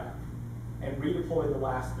roll back and redeploy the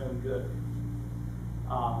last known good.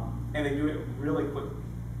 And they do it really quickly.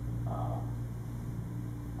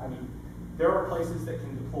 I mean, there are places that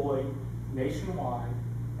can deploy nationwide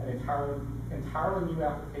an entirely new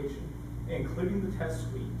application, including the test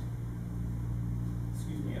suite,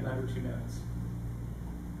 in under 2 minutes.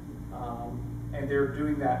 And they're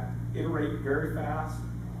doing that, iterate very fast.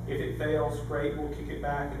 If it fails, great, we'll kick it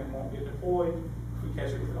back and it won't get deployed. If we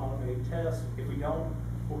catch it with an automated test, if we don't,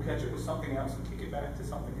 we'll catch it with something else and kick it back to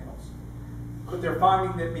something else. But they're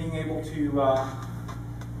finding that being able to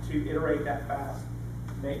iterate that fast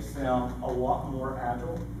makes them a lot more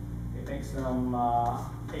agile. It makes them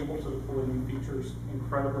able to deploy new features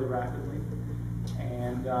incredibly rapidly.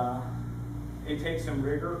 And it takes some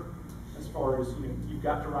rigor as far as, you've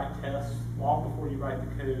got to write tests long before you write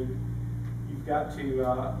the code. You've got to,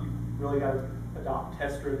 you've really got to adopt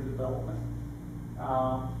test-driven development.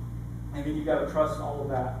 And then you've got to trust all of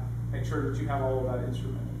that, make sure that you have all of that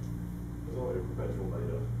instrumented. It's only a perpetual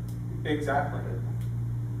beta. Exactly.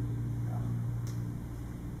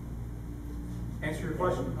 Answer your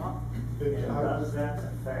question? And does that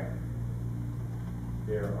affect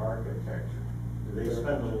their architecture? Do they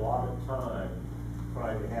spend a lot of time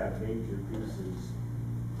trying to have major pieces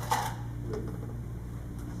with,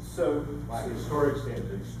 like a storage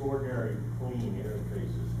standard, extraordinary clean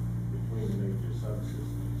interfaces between the major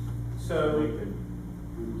subsystems? So they can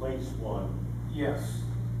replace one. Yes.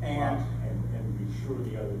 And be sure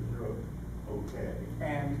the others are okay.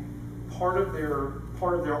 And part of their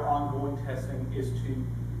ongoing testing is to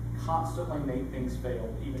constantly make things fail,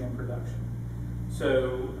 even in production.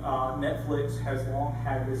 So Netflix has long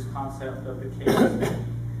had this concept of the chaos,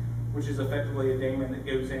 which is effectively a daemon that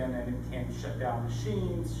goes in and it can shut down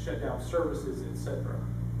machines, shut down services, etc.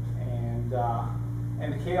 And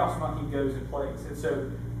the chaos monkey goes and plays. And so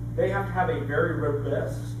they have to have a very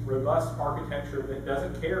robust architecture that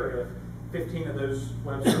doesn't care if 15 of those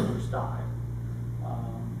web servers die.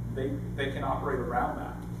 They can operate around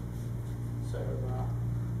that. So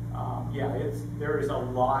yeah, there is a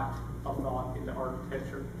lot of thought into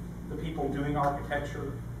architecture. The people doing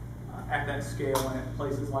architecture at that scale and at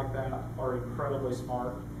places like that are incredibly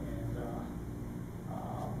smart. And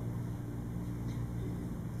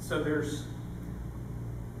so there's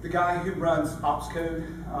the guy who runs Opscode,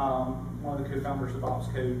 one of the co-founders of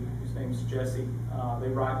Opscode, whose name's Jesse. They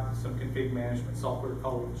write some config management software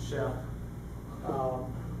called Chef.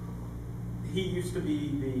 He used to be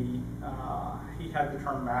he had the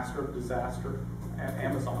term master of disaster at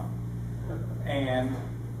Amazon. And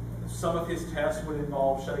some of his tests would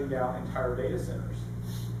involve shutting down entire data centers.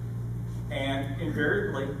 And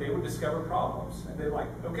invariably, they would discover problems. And they're like,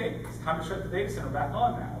 okay, it's time to shut the data center back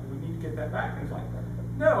on now. We need to get that back. And he's like,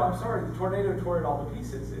 no, I'm sorry, the tornado tore it all to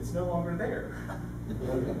pieces. It's no longer there.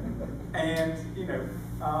 And,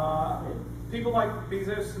 people like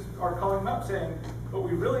Bezos are calling him up saying, but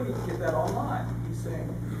we really need to get that online. He's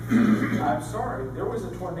saying, I'm sorry, there was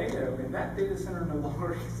a tornado and that data center no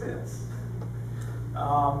longer exists.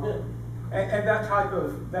 And that type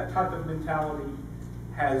of mentality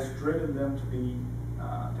has driven them to be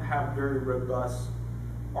to have very robust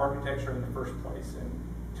architecture in the first place, and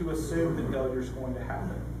to assume that failure is going to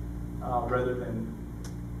happen, rather than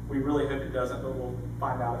we really hope it doesn't, but we'll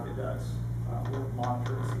find out if it does. We'll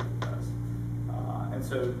monitor and see if it does. And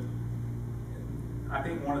so I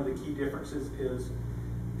think one of the key differences is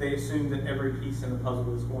they assume that every piece in the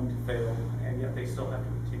puzzle is going to fail, and yet they still have to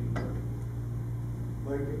continue working.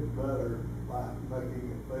 Making it better by making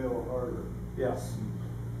it fail harder. Yes.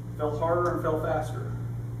 Fail harder and fail faster.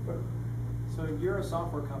 So you're a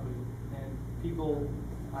software company, and people,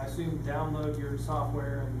 I assume, download your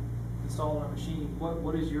software and install it on a machine.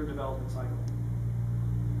 What is your development cycle?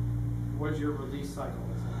 What is your release cycle?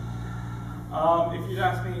 If you'd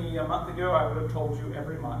asked me a month ago, I would have told you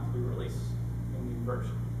every month we release a new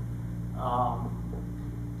version.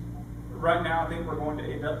 Right now, I think we're going to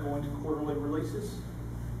end up going to quarterly releases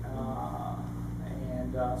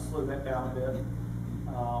and slow that down a bit.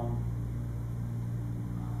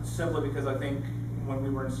 Simply because I think when we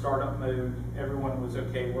were in startup mode, everyone was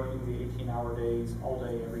okay working the 18-hour days all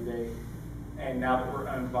day, every day. And now that we're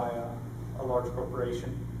owned by a large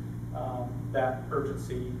corporation, that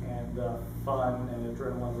urgency and fun and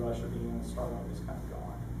adrenaline rush of being in a startup is kind of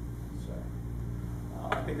gone. So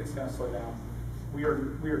I think it's going to slow down. We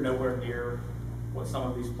are nowhere near what some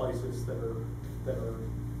of these places that are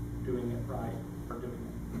doing it right are doing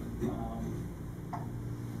it.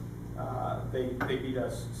 They beat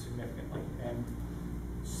us significantly, and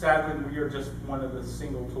sadly, we are just one of the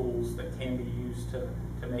single tools that can be used to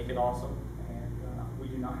make it awesome, and we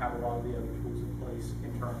do not have a lot of the other tools in place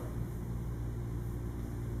internally.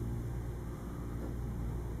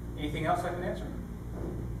 Anything else I can answer?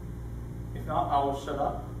 If not, I will shut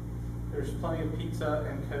up. There's plenty of pizza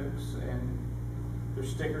and Cokes, and there's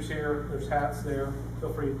stickers here, there's hats there.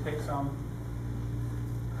 Feel free to take some.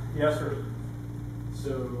 Yes, sir.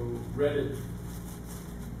 So Reddit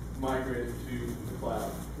migrated to the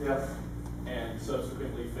cloud. Yes. And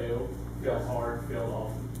subsequently failed Yes. hard, failed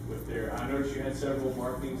often with their, I noticed you had several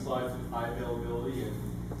marketing slides with high availability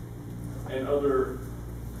and other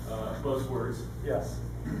buzzwords. Yes.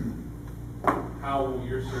 How will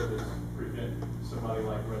your service prevent somebody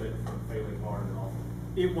like Reddit from failing hard and often?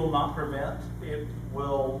 It will not prevent. It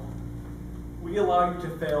will. We allow you to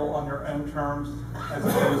fail on your own terms as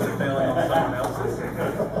opposed to failing on someone else's.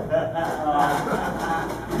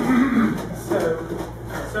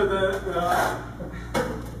 So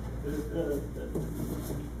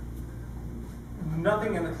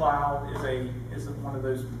nothing in the cloud is one of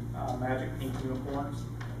those magic pink unicorns.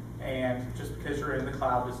 And just because you're in the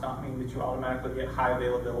cloud does not mean that you automatically get high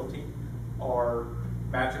availability or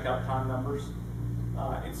magic uptime numbers.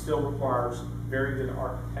 It still requires very good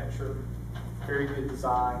architecture, very good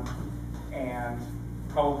design, and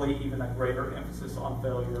probably even a greater emphasis on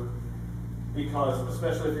failure, because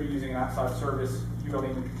especially if you're using an outside service, you don't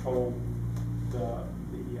even control the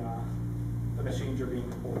machines you're being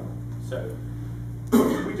deployed. So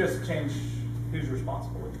we just change who's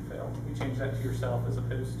responsible if you fail. We change that to yourself as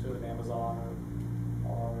opposed to an Amazon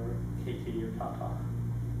or KT or Tata.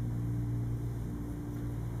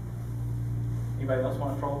 Anybody else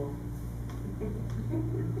want to troll?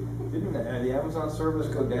 Didn't the Amazon service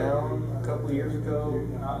go down a couple of years ago?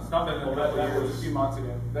 It's not been a couple of years, a few months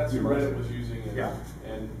ago. That's what Reddit was using,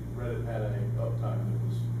 and Reddit had an uptime that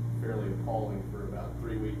was fairly appalling for about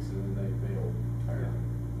 3 weeks, and then they failed entirely.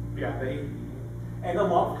 Yeah, and a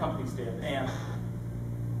lot of companies did, and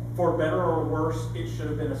for better or worse, it should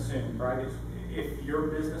have been assumed, right? If your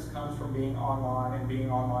business comes from being online and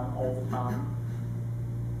being online all the time,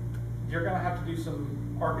 you're going to have to do some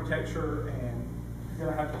architecture, and you're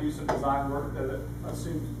going to have to do some design work that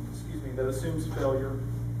assumes failure.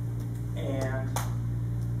 And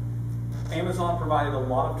Amazon provided a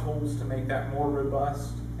lot of tools to make that more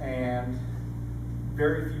robust, and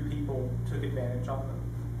very few people took advantage of them.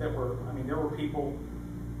 There were people.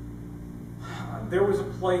 There was a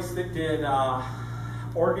place that did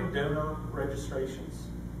organ donor registrations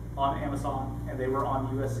on Amazon, and they were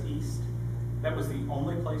on US East. That was the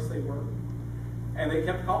only place they were. And they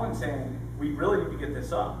kept calling saying, we really need to get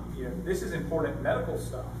this up. You know, this is important medical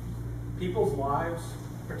stuff. People's lives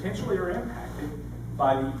potentially are impacted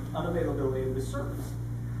by the unavailability of this service.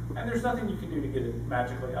 And there's nothing you can do to get it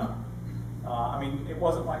magically up. It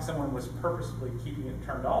wasn't like someone was purposefully keeping it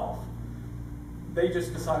turned off. They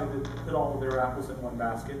just decided to put all of their apples in one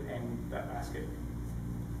basket, and that basket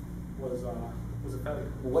was a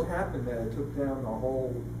failure. Well, what happened that it took down the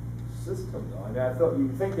whole system, though? I thought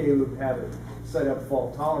you'd think they would have it set up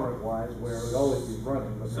fault tolerant wise where it would always be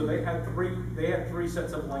running. But so they had three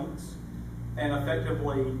sets of links, and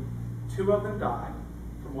effectively 2 of them died,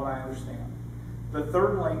 from what I understand. The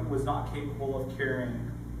third link was not capable of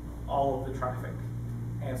carrying all of the traffic,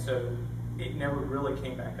 and so it never really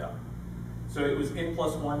came back up. So it was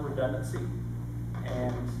N+1 redundancy,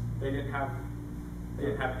 and they didn't have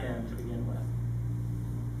N to begin with.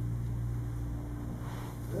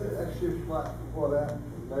 That's just like what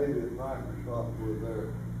happened to native Microsoft with their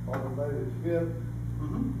automated ship.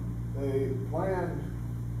 Mm-hmm. They planned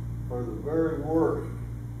for the very worst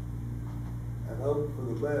and hoped for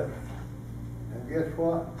the best. And guess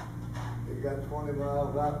what? It got 20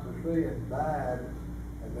 miles out to sea and died,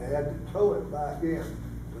 and they had to tow it back in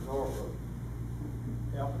to Norfolk.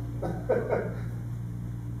 Yep.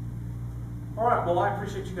 All right, well, I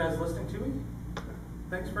appreciate you guys listening to me.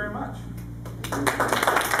 Thanks very much.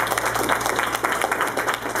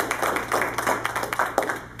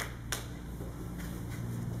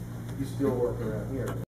 You still work around here?